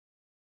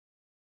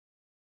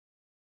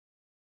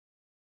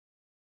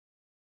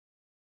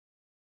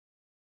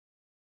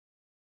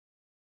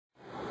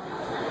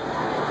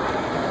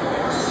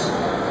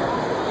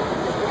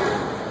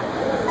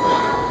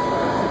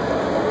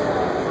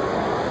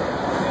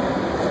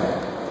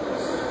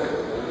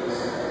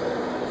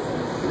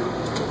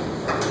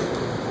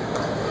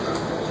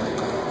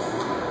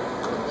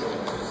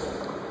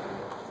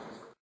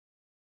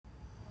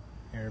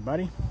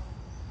everybody.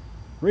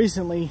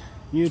 Recently,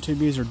 YouTube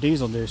user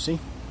DieselDucy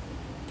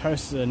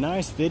posted a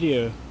nice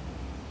video,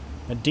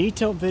 a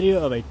detailed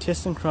video of a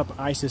Thyssenkrupp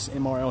ISIS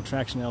MRL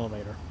traction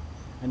elevator,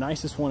 an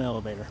ISIS 1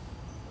 elevator.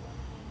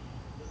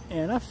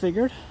 And I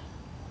figured,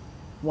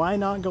 why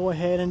not go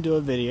ahead and do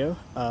a video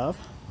of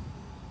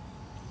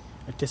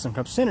a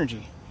Thyssenkrupp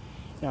Synergy.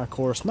 Now, of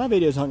course, my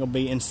video is not going to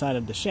be inside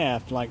of the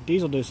shaft like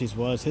DieselDucy's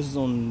was. His is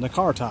on the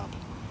car top.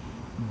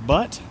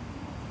 But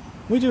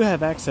we do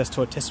have access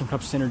to a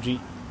Thyssenkrupp Synergy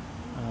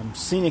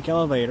scenic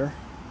elevator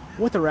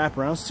with a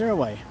wraparound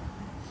stairway.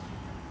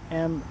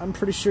 And I'm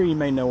pretty sure you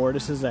may know where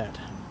this is at.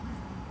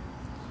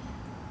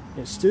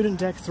 It's Student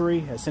Deck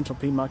 3 at Central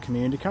Piedmont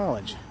Community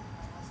College.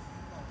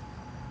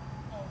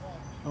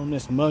 On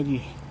this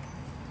muggy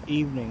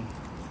evening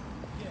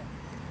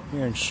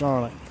here in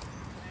Charlotte.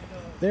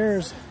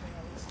 There's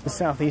the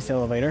southeast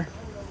elevator,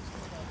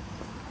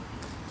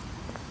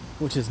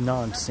 which is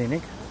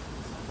non-scenic.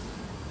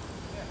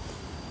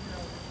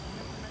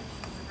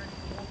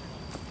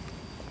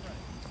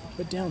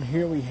 But down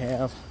here we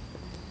have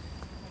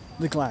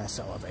the glass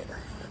elevator.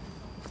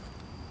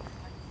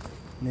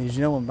 And as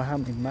you know,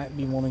 behind me might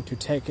be wanting to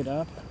take it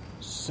up,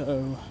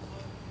 so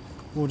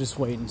we'll just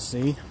wait and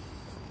see.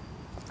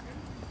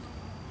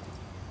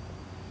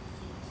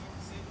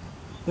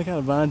 Look how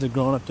the vines have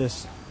grown up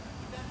this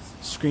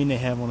screen they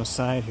have on the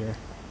side here.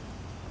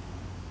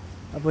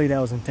 I believe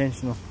that was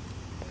intentional.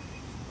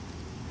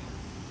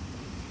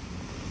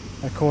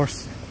 Of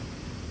course,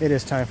 it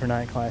is time for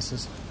night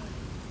classes.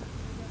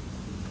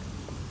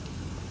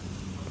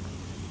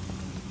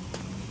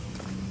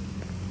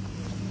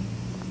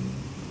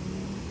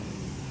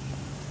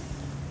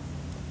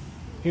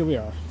 Here we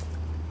are.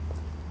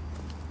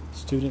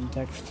 Student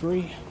Deck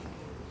 3,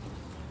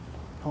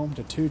 home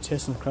to 2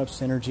 Thyssenkrupp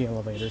Synergy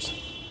elevators.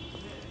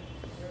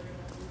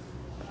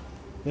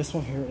 This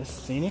one here is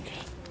scenic.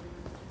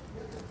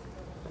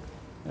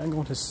 And I'm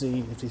going to see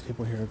if these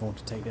people here are going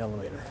to take the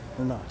elevator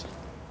or not.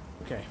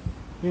 Okay,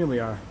 here we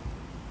are.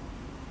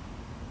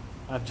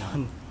 I've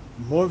done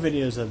more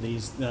videos of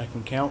these than I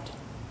can count.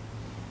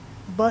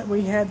 But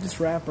we had this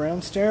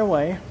wraparound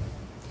stairway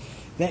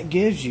that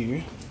gives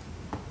you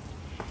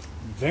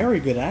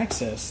very good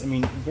access. I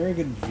mean, very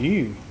good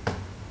view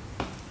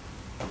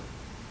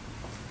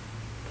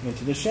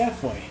into the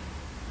shaftway.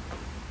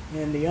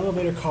 And the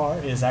elevator car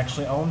is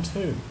actually on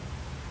too.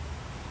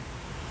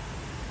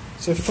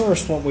 So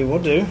first, what we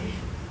will do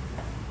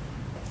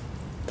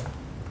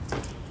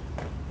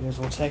is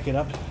we'll take it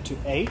up to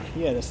 8.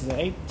 Yeah, this is an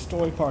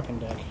 8-story parking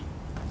deck.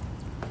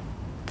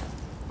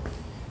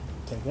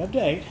 Take it up to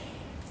 8.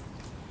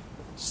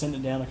 Send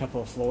it down a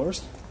couple of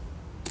floors.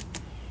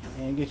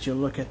 And get you a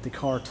look at the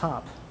car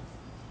top.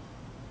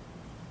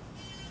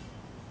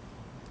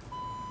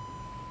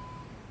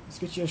 Let's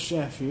get you a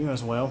shaft view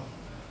as well.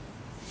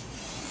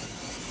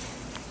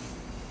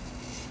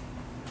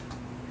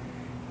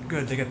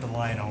 Good to get the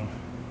light on.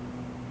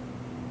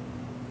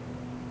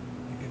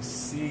 You can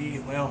see,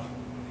 well,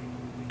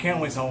 the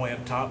counterweight's all the way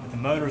up top, but the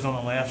motor's on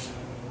the left.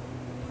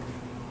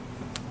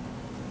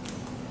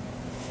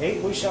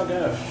 8 we shall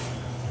go.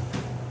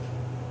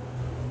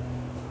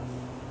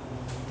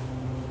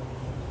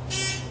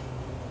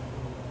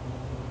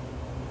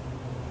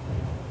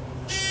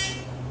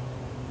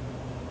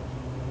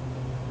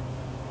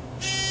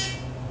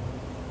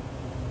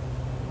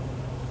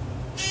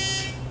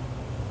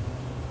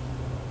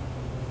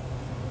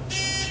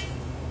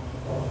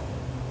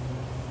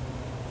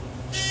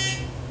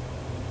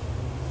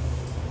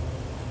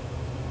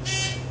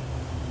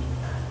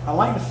 I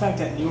like the fact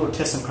that newer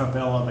Thyssenkrupp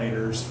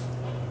elevators,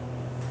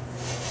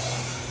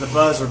 the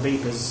buzz or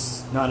beep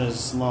is not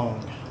as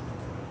long.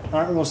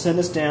 Alright, we're going to send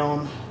this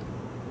down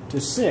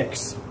to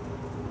 6.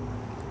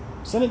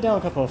 Send it down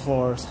a couple of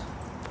floors.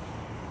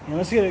 And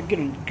let's get a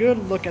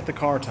good look at the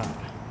car top.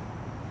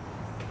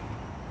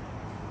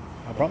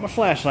 I brought my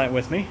flashlight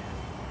with me.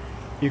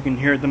 You can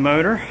hear the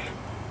motor.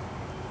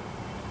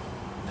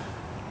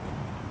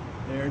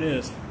 There it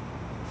is.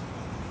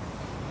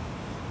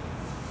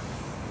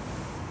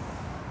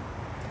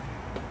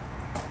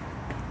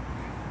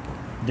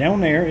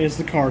 Down there is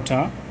the car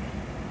top.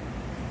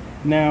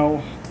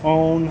 Now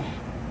on,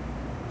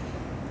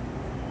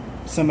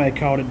 somebody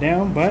called it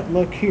down, but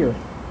look here.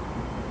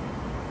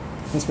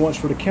 Let's watch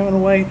for the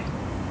counterweight.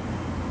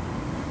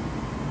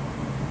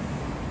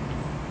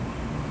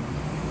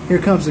 Here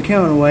comes the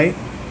counterweight.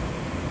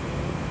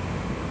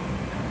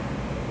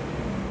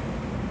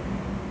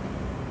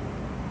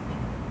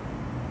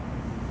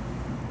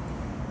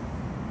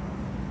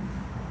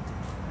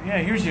 Yeah,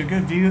 here's your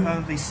good view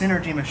of the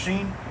Synergy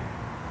machine.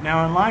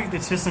 Now, unlike the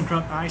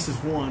Thyssenkrupp ISIS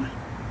 1,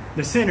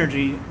 the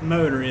Synergy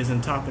motor is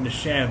on top of the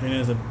shaft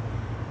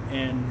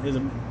and is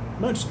a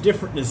much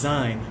different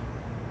design.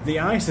 The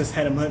ISIS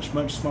had a much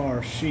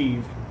smaller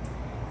sheave,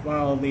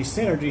 while the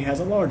Synergy has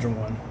a larger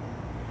one.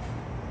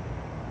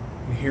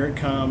 And here it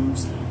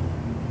comes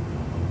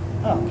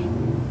up.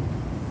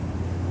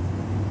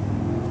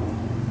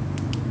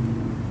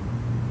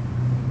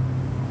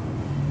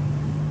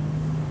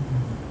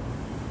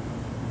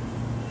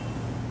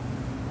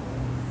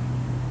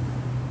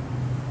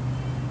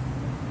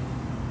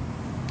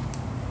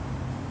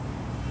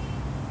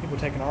 We'll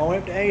take it all the way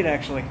up to 8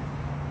 actually.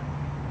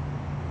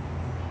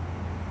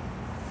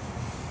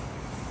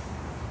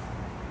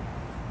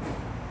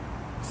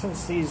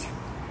 Since these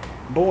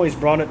boys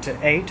brought it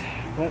to 8,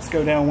 let's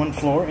go down one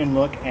floor and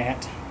look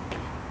at,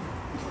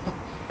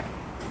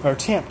 or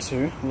attempt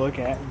to look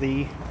at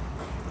the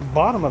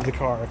bottom of the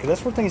car, because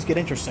that's where things get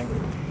interesting.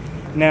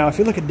 Now, if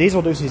you look at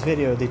DieselDucy's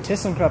video, the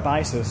Thyssenkrupp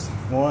ISIS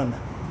 1,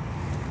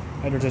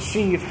 there's a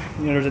sheave,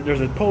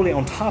 there's a pulley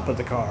on top of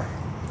the car.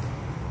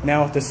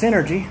 Now, with the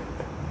Synergy,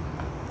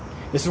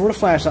 this is where the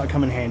flashlight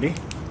come in handy.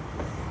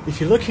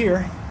 If you look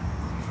here,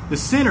 the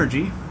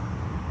Synergy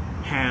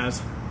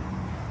has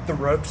the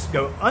ropes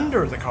go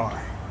under the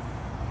car.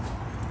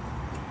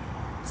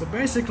 So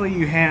basically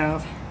you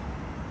have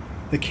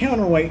the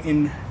counterweight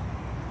in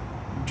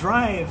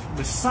drive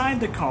beside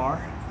the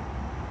car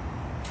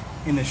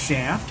in the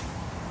shaft.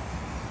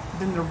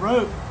 Then the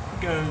rope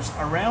goes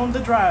around the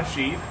drive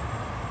sheave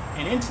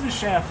and into the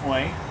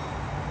shaftway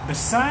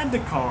beside the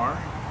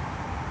car,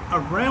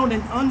 around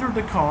and under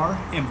the car,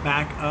 and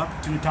back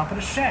up to the top of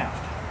the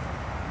shaft.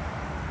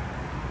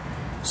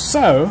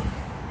 So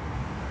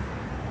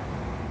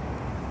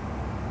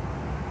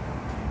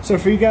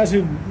for you guys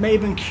who may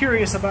have been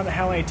curious about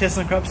how a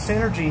Thyssenkrupp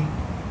Synergy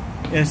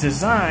is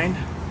designed,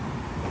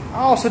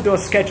 I'll also do a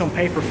sketch on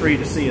paper for you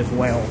to see as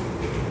well.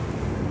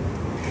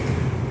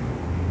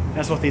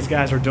 That's what these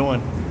guys are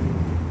doing.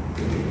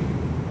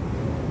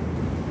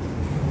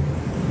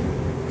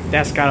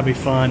 That's gotta be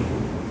fun.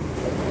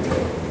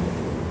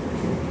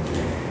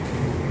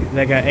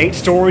 They got 8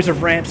 stories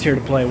of ramps here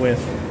to play with.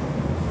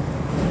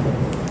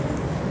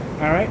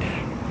 Alright,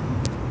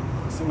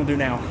 that's what I'm gonna do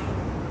now.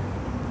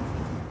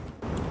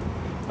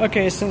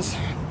 Okay, since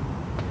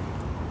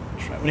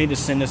we need to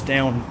send this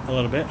down a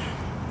little bit.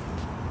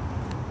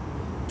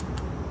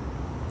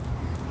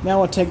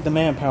 Now I'll take the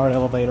man-powered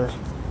elevator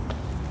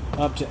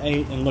up to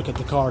 8 and look at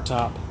the car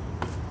top.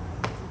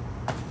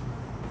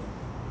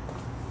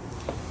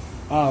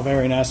 Ah,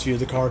 very nice view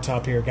of the car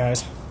top here,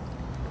 guys.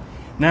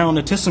 Now on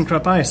the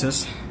Thyssenkrupp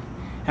ISIS,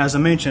 as I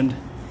mentioned,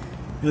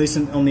 at least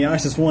on the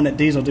ISIS 1 that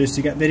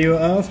DieselDucy got video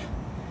of,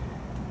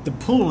 the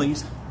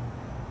pulleys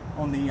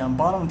on the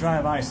bottom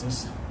drive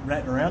ISIS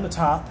wrapped around the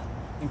top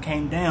and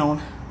came down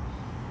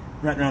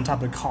right around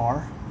top of the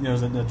car.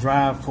 There's the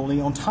drive pulley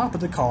on top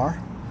of the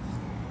car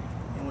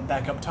and went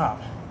back up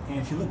top. And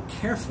if you look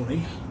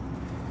carefully,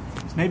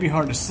 it's maybe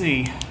hard to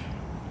see.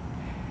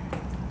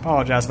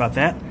 Apologize about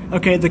that.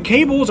 Okay, the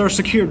cables are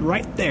secured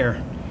right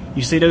there.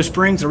 You see those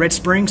springs, the red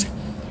springs?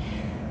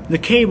 The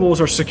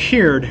cables are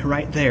secured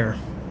right there.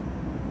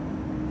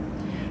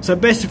 So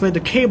basically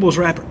the cables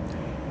wrap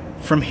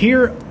from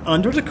here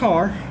under the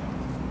car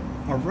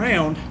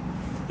around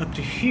up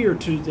to here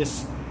to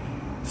this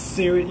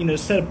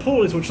series, set of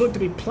pulleys which look to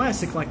be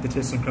plastic like the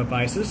Thyssenkrupp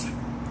ISIS.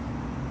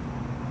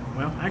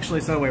 Well, actually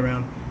it's the other way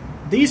around.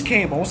 These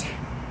cables,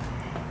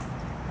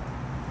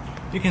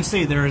 you can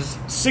see there's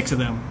 6 of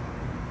them.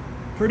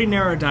 Pretty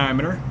narrow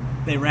diameter.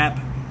 They wrap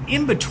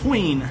in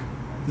between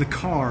the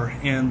car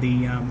and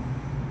the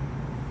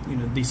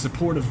the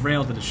supportive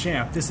rail to the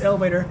shaft. This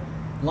elevator,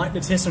 like the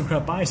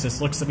Thyssenkrupp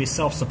ISIS, looks to be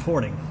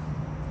self-supporting.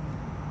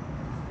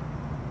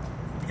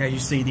 As you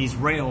see, these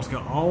rails go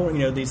all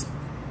these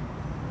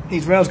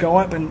rails go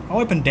up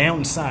and down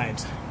the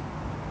sides.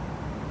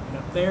 And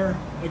up there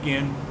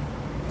again,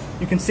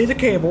 you can see the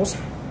cables.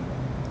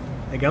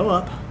 They go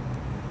up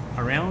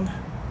around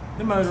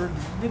the motor,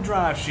 the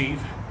drive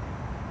sheave,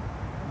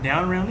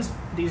 down around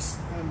these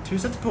 2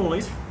 sets of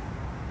pulleys,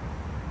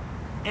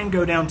 and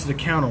go down to the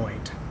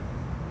counterweight.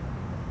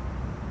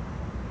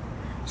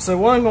 So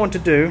what I'm going to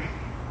do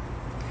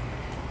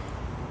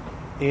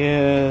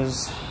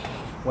is,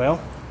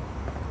 well,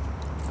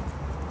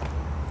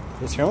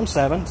 it's here on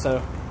 7,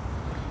 so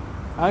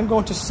I'm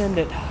going to send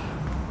it.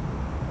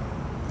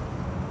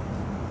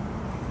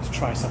 Let's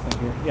try something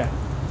here.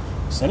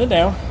 Yeah, send it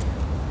down,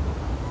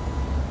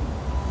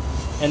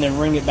 and then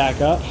bring it back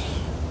up.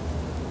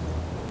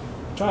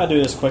 Try to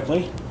do this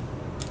quickly.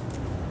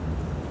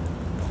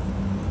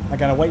 I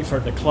gotta wait for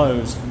it to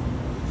close.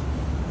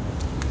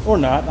 Or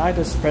not, I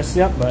just press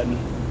the up button.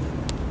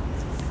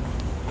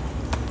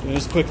 Do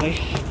this quickly.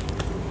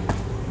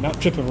 Not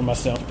trip over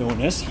myself doing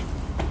this.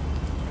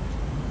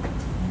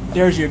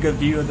 There's you a good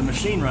view of the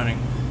machine running.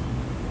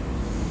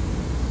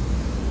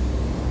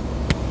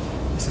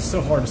 This is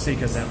so hard to see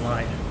because of that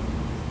light.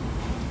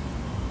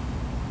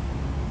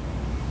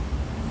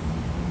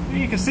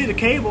 You can see the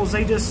cables,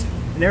 and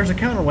there's a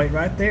counterweight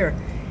right there.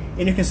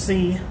 And you can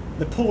see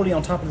the pulley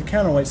on top of the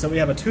counterweight, so we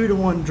have a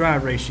 2-to-1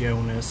 drive ratio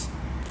on this.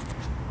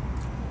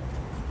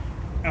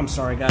 I'm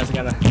sorry guys, I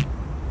gotta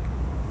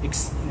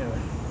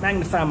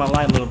magnify my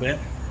light a little bit.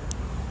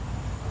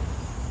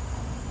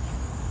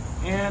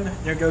 And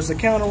there goes the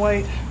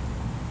counterweight.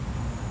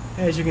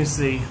 As you can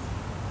see,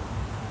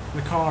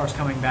 the car is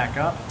coming back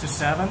up to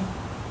 7.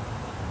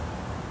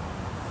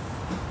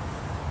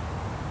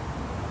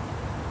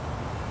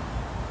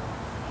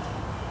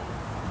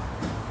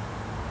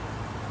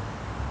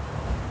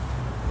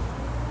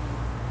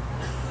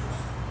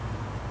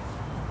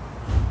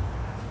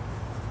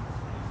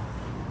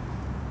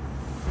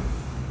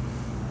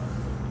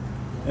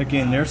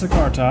 Again, there's the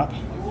car top.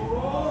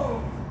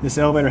 This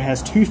elevator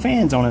has 2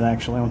 fans on it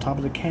actually, on top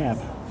of the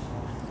cab.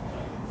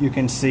 You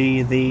can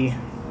see the,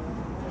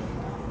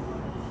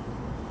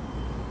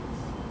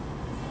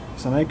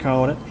 somebody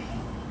called it,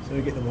 so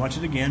we get to watch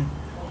it again.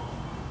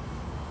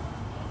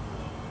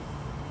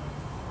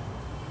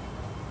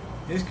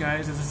 This,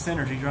 guys, is a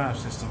Synergy drive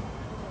system.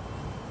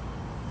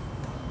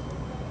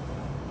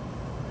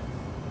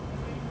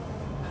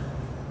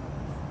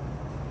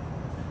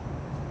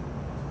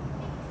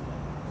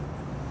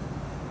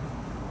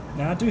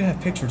 Now, I do have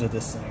pictures of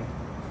this thing.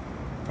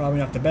 Probably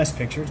not the best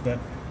pictures, but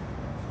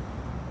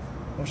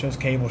watch those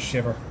cables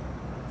shiver.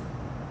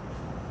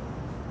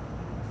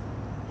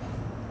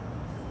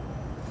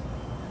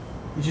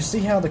 Did you see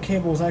how the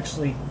cables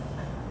actually,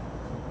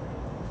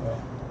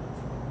 well,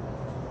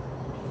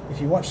 if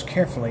you watch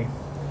carefully,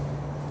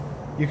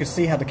 you can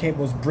see how the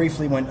cables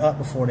briefly went up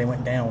before they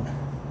went down.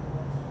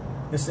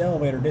 This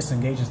elevator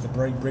disengages the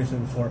brake briefly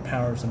before it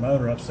powers the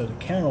motor up, so the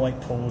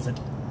counterweight pulls it.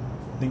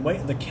 The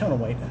weight of the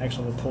counterweight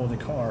actually will pull the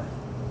car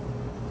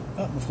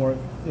up before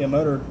the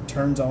motor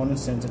turns on and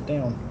sends it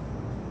down.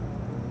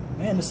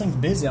 Man, this thing's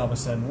busy all of a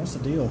sudden. What's the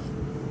deal?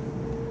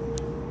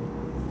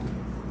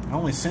 I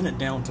only sent it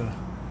down to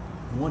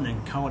 1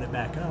 and called it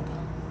back up.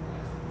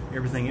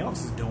 Everything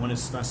else is doing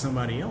is by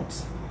somebody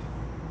else.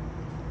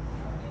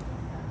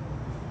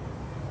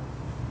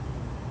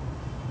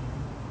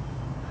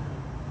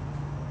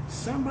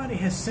 Somebody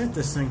has sent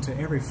this thing to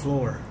every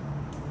floor.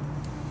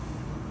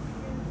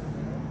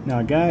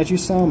 Now, guys, you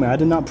saw me. I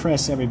did not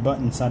press every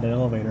button inside the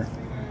elevator.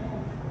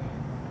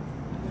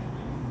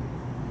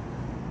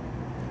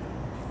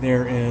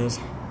 There is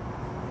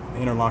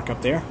the interlock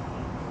up there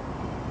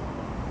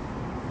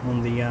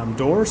on the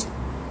doors.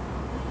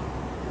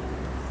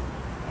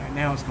 Right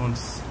now, it's going.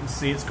 Let's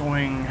see, it's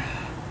going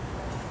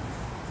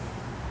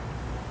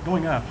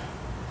up.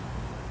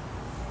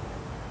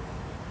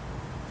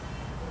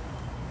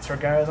 It's our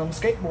guys on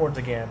skateboards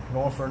again,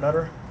 going for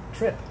another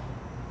trip.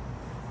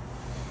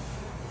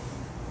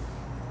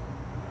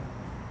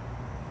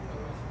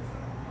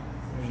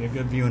 A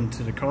good view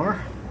into the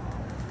car.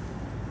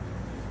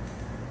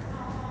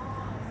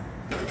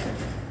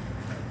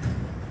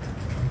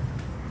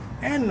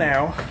 And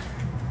now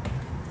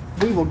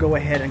we will go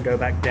ahead and go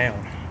back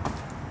down.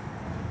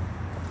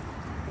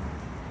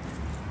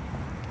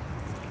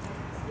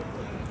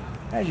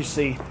 As you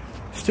see,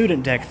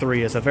 Student Deck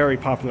 3 is a very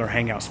popular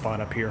hangout spot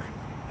up here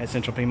at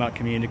Central Piedmont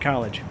Community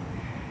College.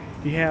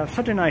 You have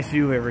such a nice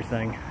view of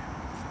everything.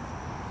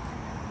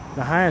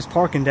 The highest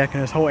parking deck in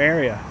this whole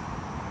area.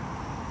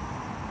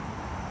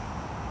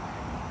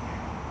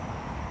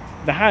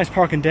 The highest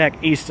parking deck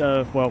west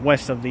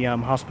of the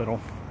hospital,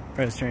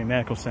 Presbyterian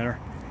Medical Center,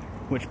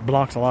 which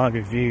blocks a lot of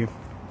your view.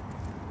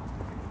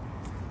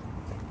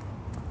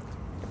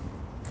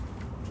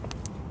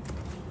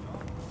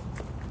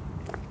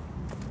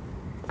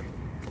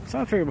 So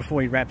I figured before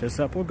we wrap this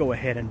up, we'll go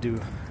ahead and do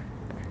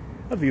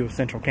a view of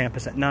Central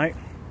Campus at night.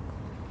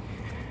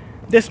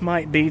 This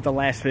might be the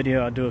last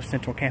video I do of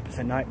Central Campus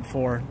at night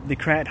before the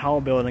Cratt Hall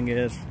building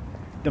is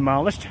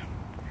demolished.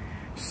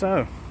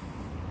 So,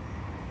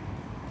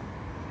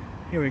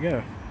 here we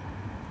go.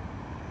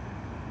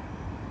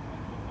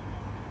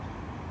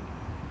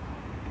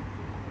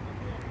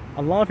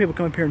 A lot of people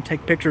come up here and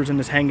take pictures and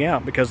just hang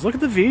out because look at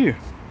the view.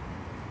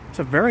 It's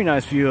a very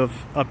nice view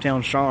of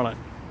uptown Charlotte.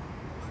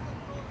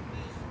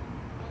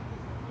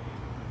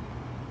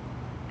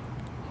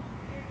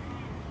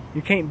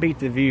 You can't beat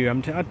the view.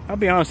 I'll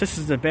be honest, this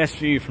is the best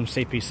view from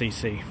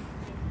CPCC.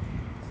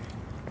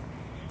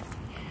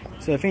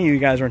 So if any of you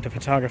guys are into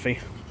photography,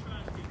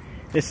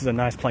 this is a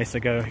nice place to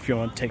go if you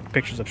want to take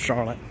pictures of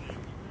Charlotte.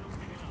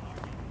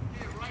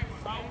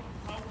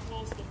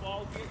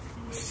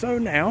 So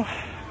now,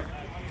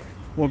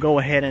 we'll go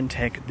ahead and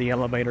take the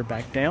elevator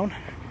back down.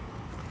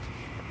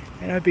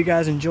 And I hope you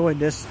guys enjoyed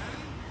this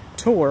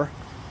tour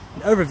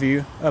and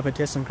overview of a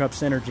Thyssenkrupp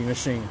Synergy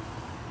machine.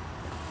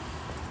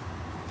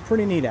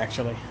 Pretty neat,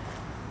 actually.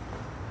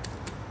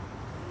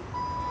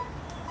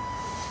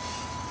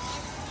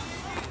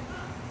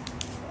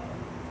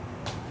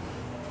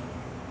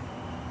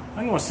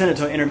 I'm going to send it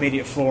to an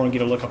intermediate floor and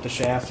get a look up the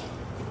shaft.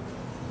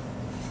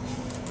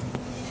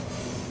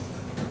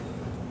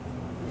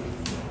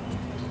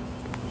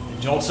 It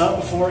jolts up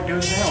before it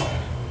goes down.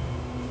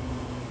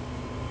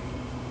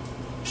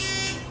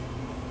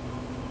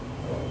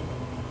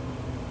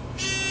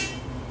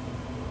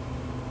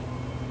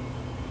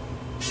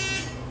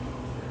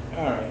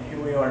 Alright, here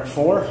we are at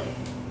 4.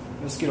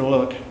 Let's get a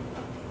look.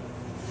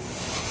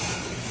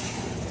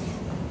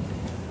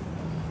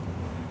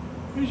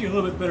 Gives you a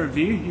little bit better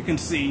view. You can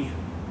see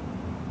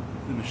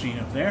the machine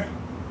up there.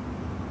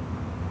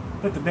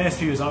 But the best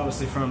view is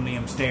obviously from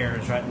the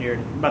stairs right near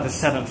about the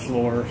 7th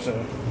floor or so.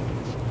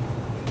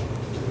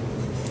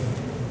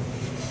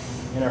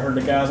 And I heard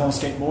the guys on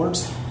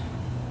skateboards.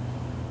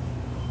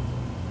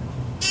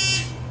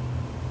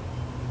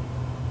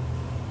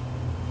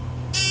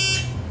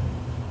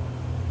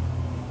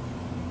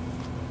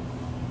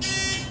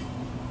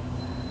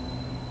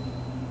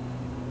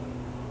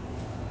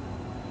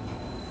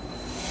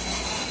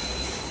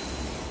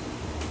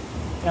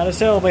 Now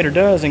this elevator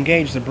does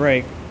engage the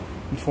brake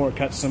before it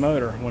cuts the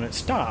motor when it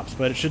stops,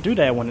 but it should do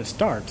that when it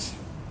starts.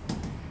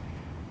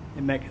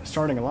 It makes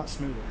starting a lot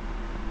smoother.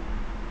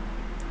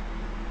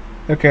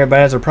 Okay, but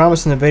as I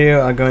promised in the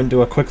video, I'll go and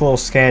do a quick little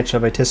sketch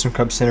of a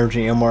Thyssenkrupp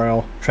Synergy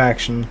MRL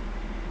traction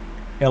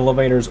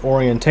elevator's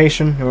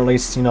orientation, or at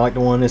least, like the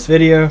one in this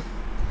video.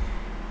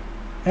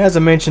 As I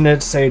mentioned,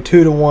 it's a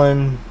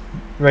 2-to-1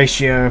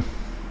 ratio.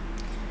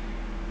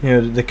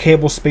 The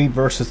cable speed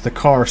versus the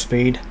car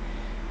speed.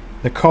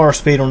 The car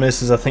speed on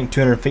this is, I think,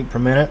 200 feet per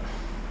minute.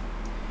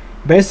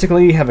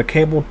 Basically, you have a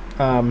cable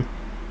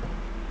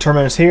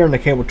terminus here and the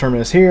cable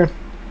terminus here.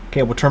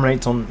 Cable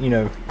terminates on,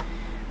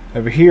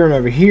 over here and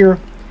over here.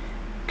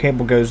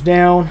 Cable goes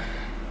down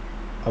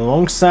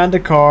alongside the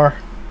car.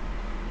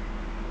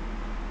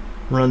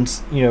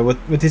 Runs,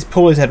 with these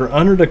pulleys that are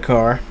under the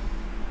car.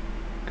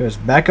 Goes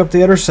back up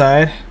the other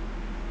side.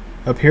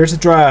 Up here's the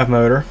drive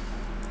motor.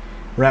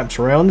 Wraps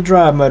around the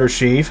drive motor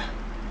sheave.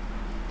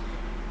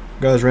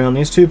 Goes around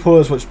these two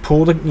pulleys, which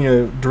pull the,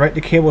 direct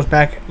the cables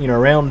back,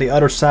 around the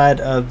other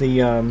side of the,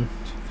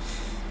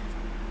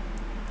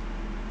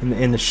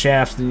 in the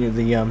shafts,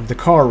 the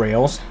car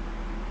rails.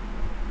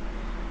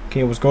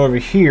 Cables go over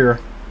here,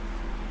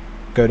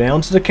 go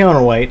down to the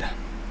counterweight,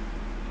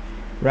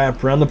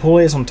 wrap around the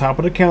pulleys on top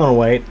of the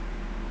counterweight.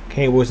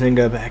 Cables then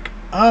go back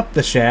up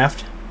the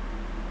shaft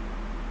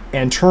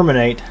and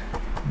terminate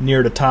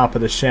near the top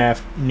of the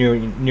shaft,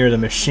 near the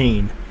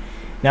machine.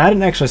 Now, I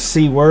didn't actually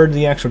see where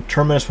the actual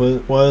terminus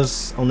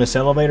was on this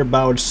elevator,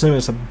 but I would assume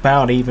it's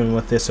about even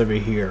with this over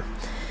here.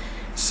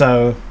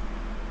 So,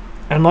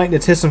 unlike the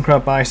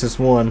Thyssenkrupp ISIS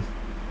 1,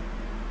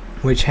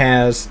 which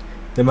has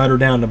the motor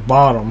down the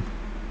bottom,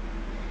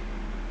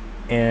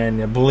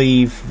 and I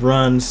believe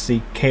runs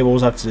the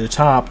cables up to the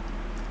top,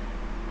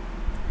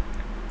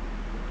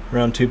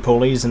 around two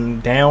pulleys,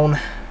 and down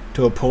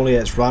to a pulley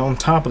that's right on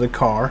top of the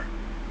car.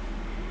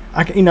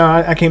 I can't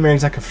remember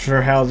exactly for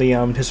sure how the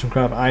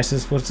Thyssenkrupp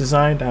ISIS was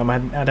designed.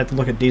 I'd have to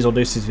look at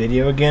DieselDucy's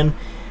video again,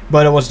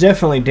 but it was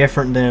definitely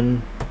different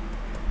than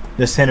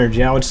the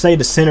Synergy. I would say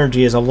the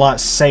Synergy is a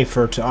lot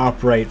safer to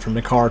operate from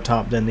the car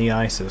top than the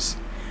ISIS,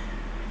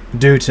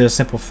 due to the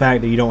simple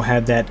fact that you don't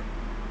have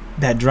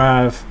that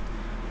drive.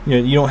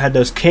 You don't have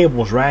those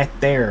cables right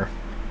there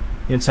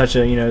in such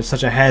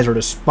a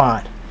hazardous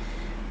spot.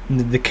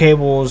 The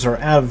cables are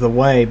out of the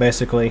way.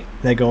 Basically,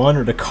 they go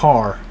under the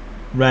car,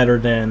 rather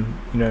than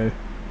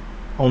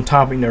on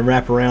top,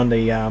 wrap around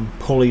the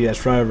pulley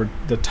that's right over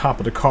the top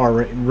of the car,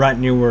 right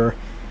near where,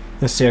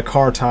 let's say, a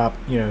car top,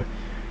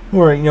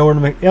 where where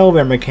the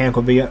elevator mechanic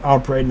will be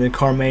operating the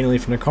car manually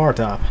from the car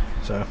top.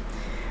 So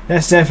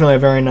that's definitely a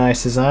very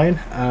nice design.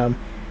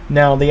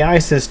 Now the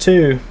ISIS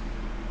 2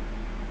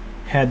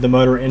 had the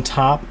motor in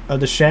top of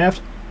the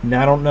shaft.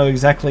 Now I don't know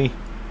exactly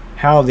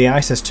how the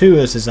ISIS 2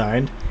 is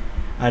designed.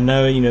 I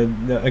know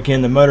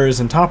again, the motor is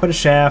on top of the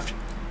shaft.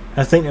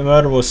 I think the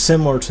motor was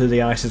similar to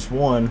the ISIS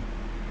 1,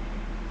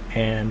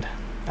 and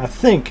I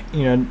think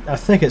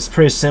it's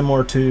pretty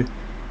similar to,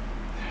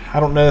 I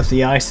don't know if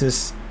the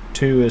ISIS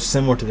 2 is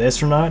similar to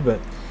this or not,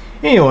 but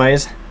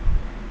anyways,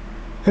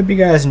 hope you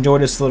guys enjoyed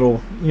this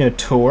little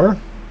tour.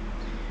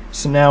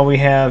 So now we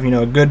have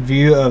a good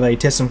view of a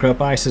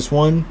Thyssenkrupp ISIS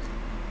 1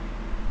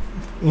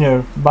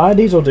 by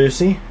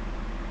DieselDucy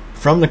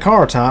from the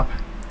car top.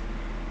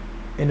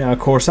 And now, of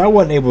course, I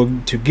wasn't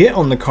able to get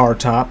on the car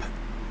top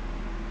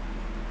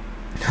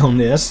on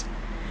this,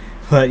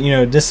 but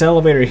this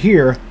elevator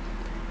here,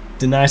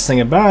 the nice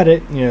thing about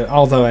it,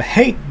 although I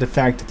hate the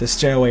fact that the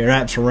stairway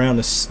wraps around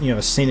this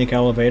scenic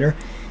elevator,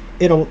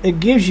 it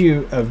gives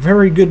you a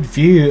very good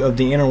view of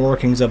the inner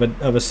workings of a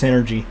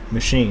Synergy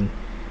machine,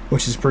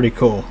 which is pretty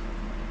cool.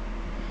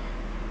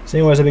 So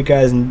anyways, I hope you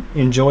guys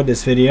enjoyed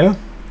this video.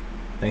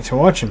 Thanks for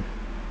watching.